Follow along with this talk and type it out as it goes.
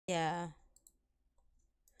Yeah.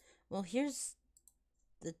 Well, here's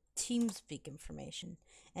the TeamSpeak information,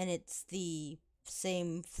 and it's the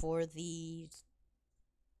same for the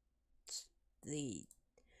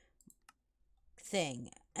thing.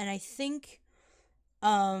 And I think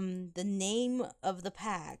the name of the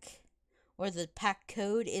pack or the pack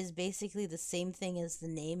code is basically the same thing as the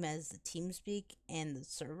name as the TeamSpeak and the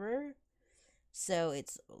server. So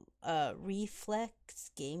it's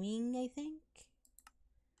Reflex Gaming, I think.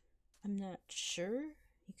 I'm not sure.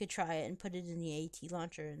 You could try it and put it in the AT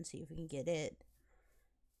launcher and see if we can get it.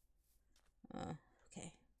 Uh,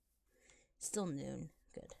 okay. Still noon.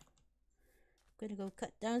 Good. I'm gonna go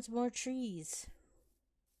cut down some more trees.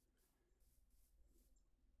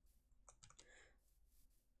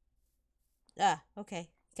 Ah, okay.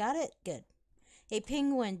 Got it? Good. Hey,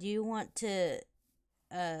 Penguin, do you want to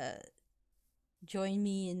uh join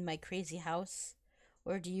me in my crazy house?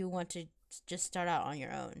 Or do you want to just start out on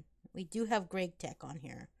your own? We do have Greg Tech on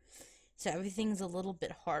here, so everything's a little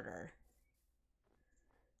bit harder.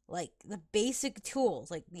 Like the basic tools,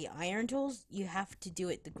 like the iron tools, you have to do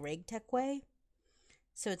it the Greg Tech way.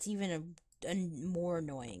 So it's even a more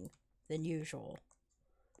annoying than usual.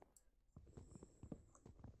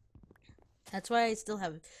 That's why I still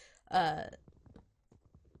have uh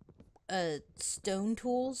stone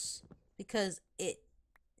tools because it's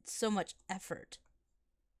so much effort.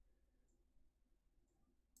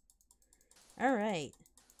 All right.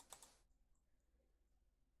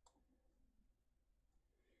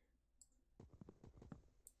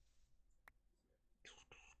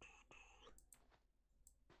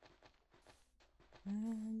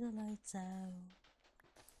 Turn the lights out.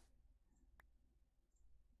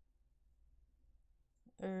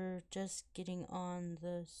 Or just getting on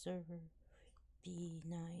the server be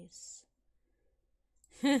nice.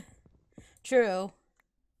 True.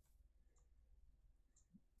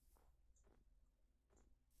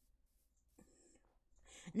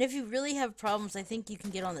 And if you really have problems, I think you can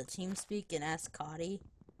get on the TeamSpeak and ask Cotty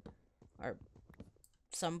or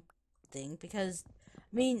something because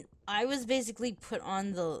I mean, I was basically put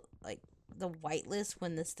on the whitelist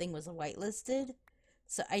when this thing was whitelisted.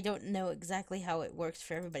 So I don't know exactly how it works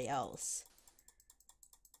for everybody else.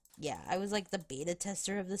 Yeah, I was like the beta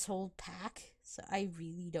tester of this whole pack, so I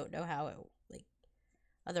really don't know how it like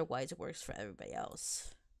otherwise it works for everybody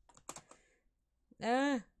else.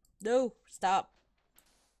 No, stop.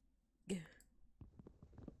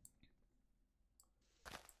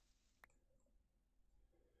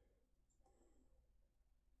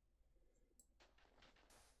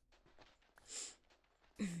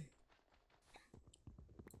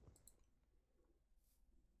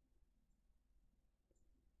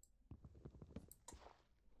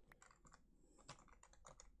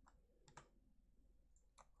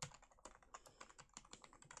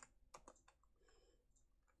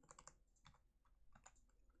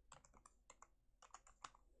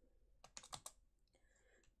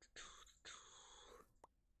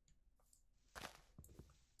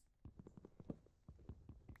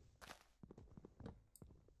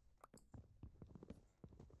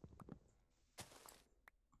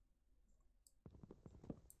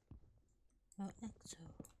 Oh, Exo.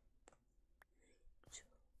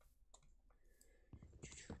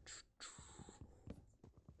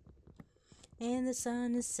 And the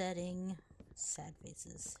sun is setting. Sad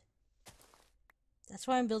faces. That's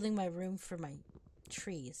why I'm building my room for my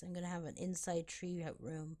trees. I'm gonna have an inside tree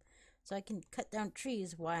room, so I can cut down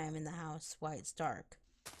trees while I'm in the house while it's dark.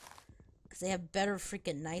 Because they have better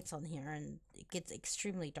freaking nights on here, and it gets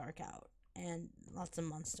extremely dark out, and lots of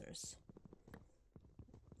monsters.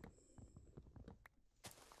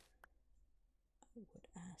 I would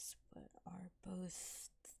ask, but are both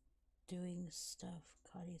doing stuff.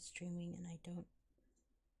 Cotty's streaming, and I don't.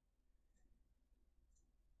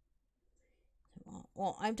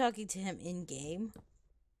 Well, I'm talking to him in game,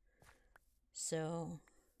 so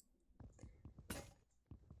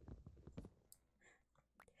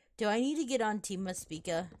do I need to get on Team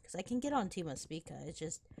Speaka? Because I can get on Team Speaka. It's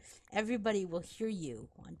just everybody will hear you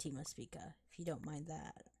on Team Speaka if you don't mind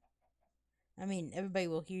that. I mean, everybody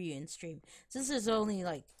will hear you in stream. Since there's only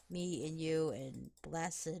like me and you and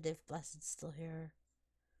Blessed, if Blessed's still here.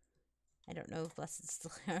 I don't know if Blessed's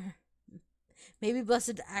still here. Maybe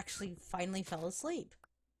Blessed actually finally fell asleep.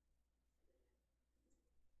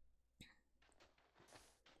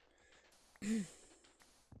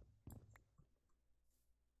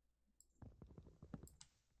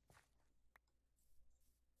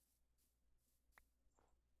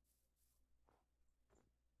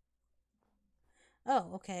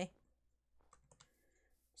 Oh, okay.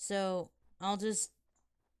 So I'll just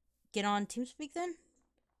get on TeamSpeak then?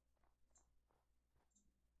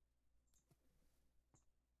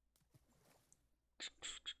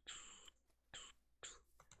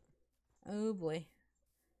 Oh boy.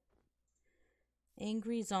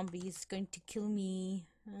 Angry zombies going to kill me.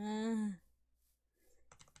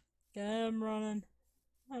 Yeah, I'm running.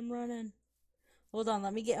 I'm running. Hold on,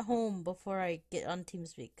 let me get home before I get on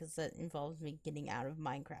TeamSpeak, because that involves me getting out of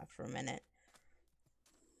Minecraft for a minute.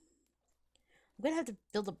 I'm gonna have to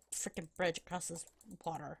build a freaking bridge across this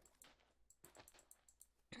water.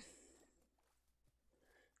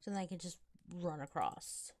 So then I can just run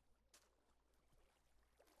across.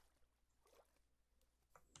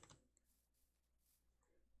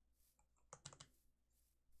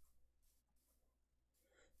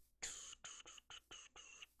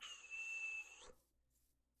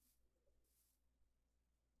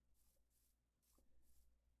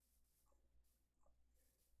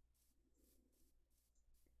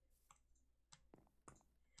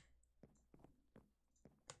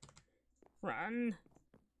 Run!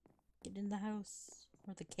 Get in the house.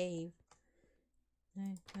 Or the cave.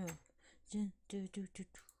 Connected.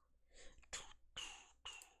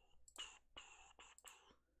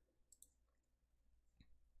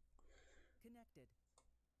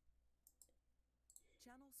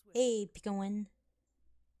 Channel switch. Hey, Pikawen.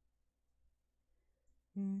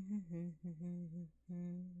 Hey,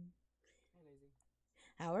 Lazy.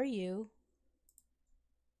 How are you?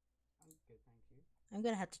 I'm good, thank you. I'm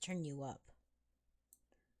gonna have to turn you up.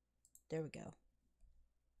 There we go.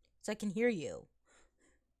 So I can hear you.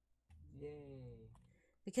 Yay.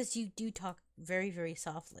 Because you do talk very, very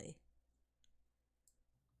softly.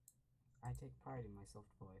 I take pride in my soft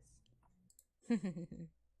voice.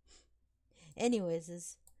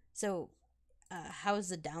 Anyways, how's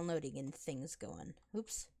the downloading and things going?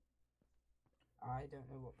 Oops. I don't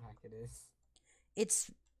know what pack it is.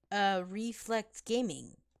 It's Reflex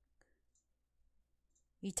Gaming.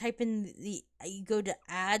 You type in you go to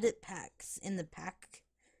add packs in the pack,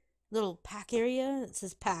 little pack area. It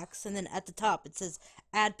says packs, and then at the top it says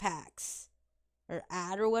add packs, or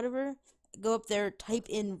add or whatever. Go up there, type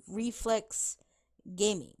in Reflex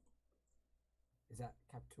Gaming. Is that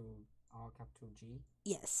capital R, capital G?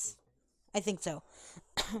 Yes, I think so.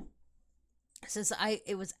 Since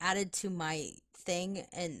it was added to my thing,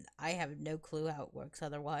 and I have no clue how it works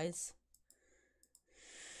otherwise.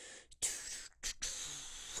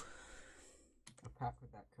 A pack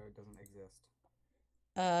with that code doesn't exist.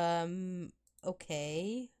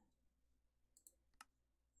 Okay.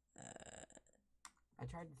 I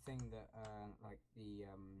tried the thing that, like the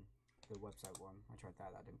website one. I tried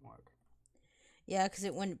that. That didn't work. Yeah, because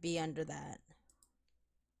it wouldn't be under that.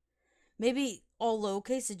 Maybe all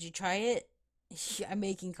lowercase. Did you try it? I'm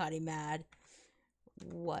making Connie mad.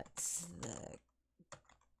 What's the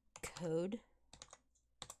code?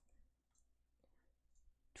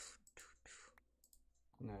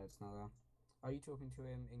 No, it's not there. Are you talking to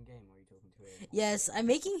him in game, or are you talking to him? Yes, I'm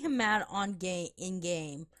making him mad on in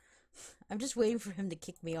game. I'm just waiting for him to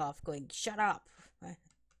kick me off, going, "Shut up! I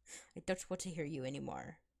don't want to hear you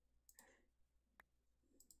anymore."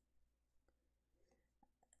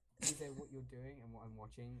 You say what you're doing and what I'm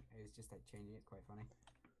watching is just like changing. It's quite funny.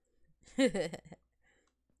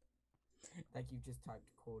 Like you've just typed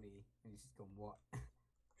Cordy and he's just gone what?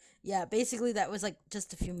 Yeah, basically that was like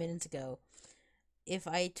just a few minutes ago. If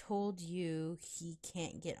I told you he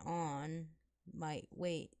can't get on, might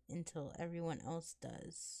wait until everyone else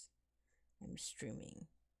does. I'm streaming.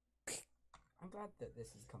 I'm glad that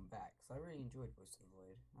this has come back, because I really enjoyed Voice to the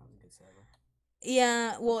Void. That was a good server.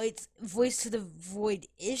 Yeah, well, it's Voice to the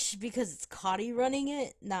Void-ish because it's Cotty running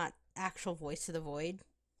it, not actual Voice to the Void.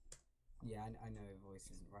 Yeah, I know Voice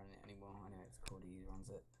isn't running it anymore. I know it's Cordy who runs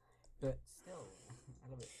it. But still, I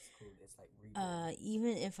love it. It's called, it's like reborn.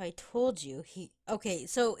 Even if I told you, okay,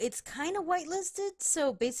 so it's kind of whitelisted,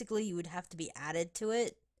 so basically you would have to be added to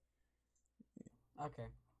it. Okay.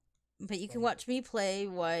 But you can watch me play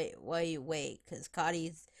while you wait, because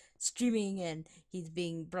Cotty's streaming and he's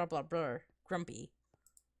being blah blah blah grumpy.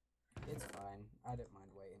 It's fine. I don't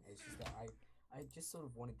mind waiting. It's just that I just sort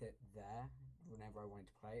of wanted it there whenever I wanted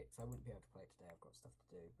to play it, so I wouldn't be able to play it today. I've got stuff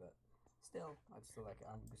to do, but still, I'd still like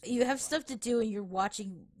it. You have stuff to do and you're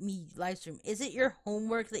watching me live stream. Is it your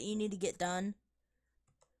homework that you need to get done?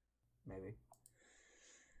 Maybe.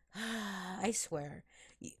 I swear.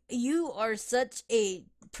 You are such a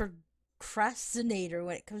procrastinator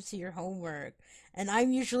when it comes to your homework. And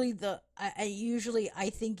I'm usually I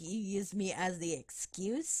think you use me as the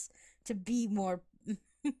excuse to be more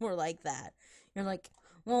more like that. You're like,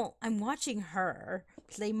 well, I'm watching her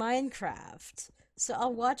play Minecraft, so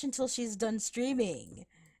I'll watch until she's done streaming.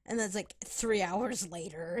 And that's like 3 hours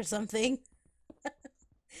later or something.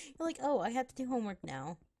 You're like, oh, I have to do homework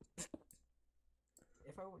now.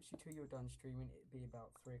 if I watched you till you're done streaming, it'd be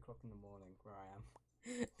about 3 o'clock in the morning where I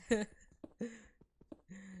am.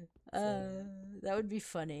 So, That would be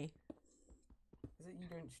funny. is it you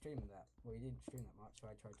don't stream that? Well, you didn't stream that much, so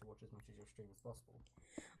I tried to watch as much of your stream as possible.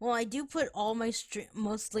 Well, I do put all my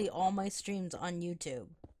mostly all my streams on YouTube.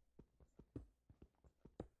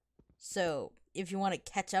 So, if you want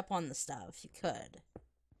to catch up on the stuff, you could.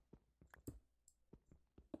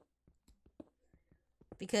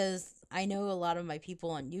 Because I know a lot of my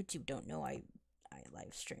people on YouTube don't know I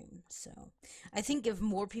live stream. So, I think if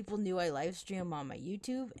more people knew I live stream on my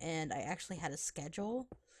YouTube and I actually had a schedule,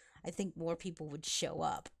 I think more people would show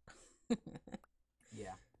up.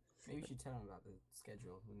 Yeah. Maybe you should tell them about the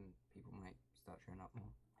schedule, and people might start showing up more.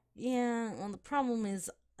 Yeah, well, the problem is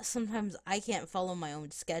sometimes I can't follow my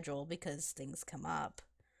own schedule because things come up.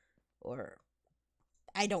 Or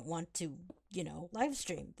I don't want to, live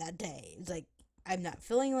stream that day. It's like, I'm not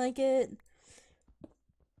feeling like it.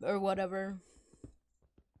 Or whatever.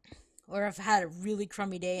 Or I've had a really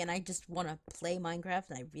crummy day and I just want to play Minecraft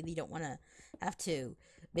and I really don't want to have to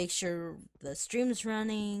make sure the stream's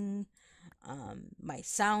running, my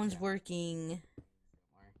sound's working,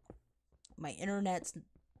 my internet's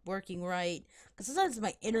working right. Because sometimes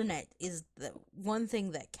my internet is the one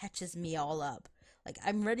thing that catches me all up. Like,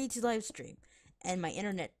 I'm ready to live stream and my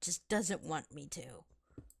internet just doesn't want me to.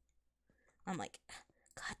 I'm like,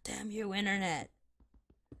 God damn you, internet.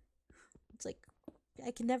 It's like,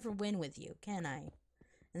 I can never win with you, can I?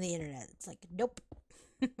 And the internet, it's like, nope.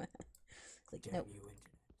 It's like, Damn nope. you, internet.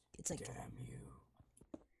 It's like, Damn you.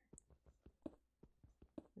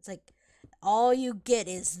 it's like, all you get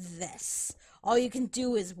is this. All you can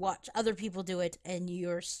do is watch other people do it, and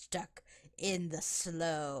you're stuck in the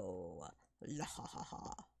slow. La ha ha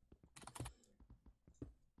ha.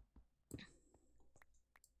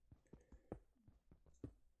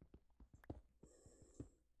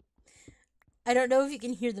 I don't know if you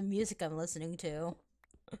can hear the music I'm listening to.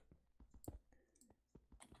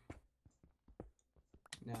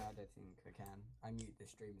 No, I don't think I can. I mute the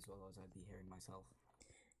stream as well as I'd be hearing myself.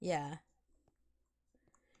 Yeah.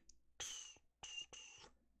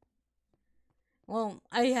 Well,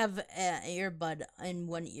 I have an earbud in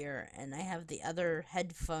one ear, and I have the other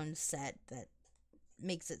headphone set that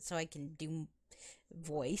makes it so I can do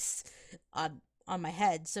voice on my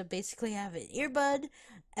head. So basically, I have an earbud,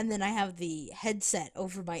 and then I have the headset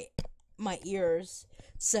over my ears,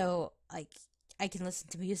 so like I can listen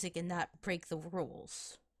to music and not break the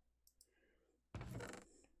rules.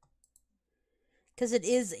 Because it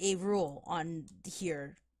is a rule on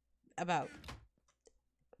here about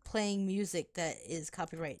playing music that is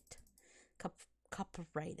copyrighted.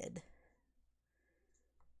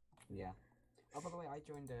 Yeah. Oh, by the way, I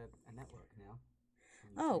joined a network now.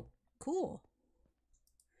 Oh, cool.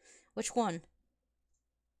 Which one?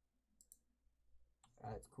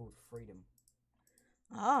 It's called Freedom.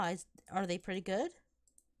 Ah, are they pretty good?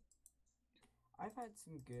 I've had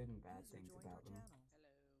some good and bad things about them.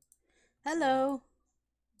 Hello.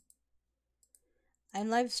 I'm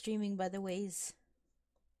live streaming, by the ways.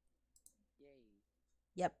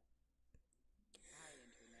 Yep.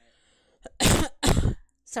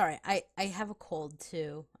 Sorry, I have a cold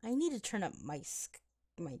too. I need to turn up my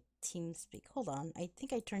TeamSpeak. Hold on, I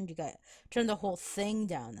think I turned the whole thing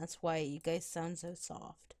down. That's why you guys sound so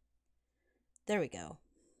soft. There we go.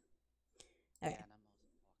 Okay. Yeah, and I'm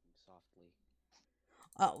also talking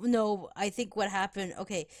softly. No, I think what happened.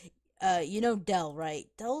 Okay, Dell, right?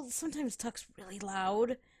 Dell sometimes talks really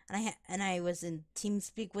loud, and I was in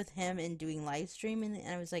TeamSpeak with him and doing live streaming,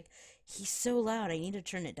 and I was like, he's so loud. I need to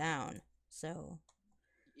turn it down. So.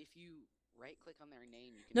 If you right-click on their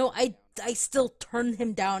name, you can No, turn it down. I still turned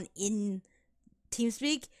him down in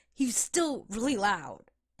TeamSpeak. He's still really loud,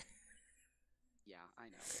 Yeah, I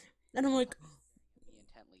know. and I'm like, Me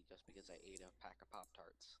intently just because I ate a pack of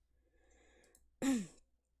Pop-Tarts.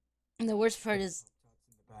 and the worst part is. Pop-Tarts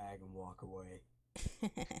in the bag and walk away.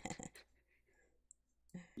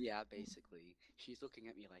 Yeah, basically. She's looking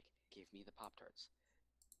at me like, give me the Pop-Tarts.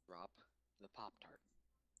 Drop the Pop-Tart.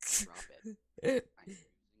 Drop it. I'm using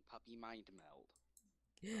puppy mind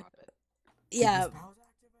meld. Drop it. Yeah, Powers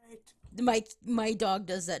activate. my dog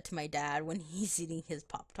does that to my dad when he's eating his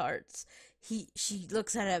Pop-Tarts. She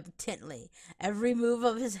looks at him intently. Every move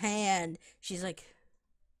of his hand, she's like,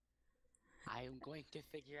 I am going to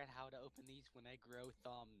figure out how to open these when I grow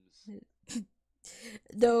thumbs.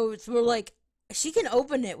 no, it's more like she can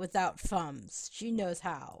open it without thumbs. She knows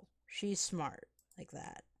how. She's smart like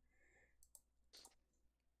that.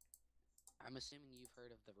 I'm assuming you've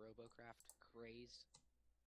heard of the Robocraft craze.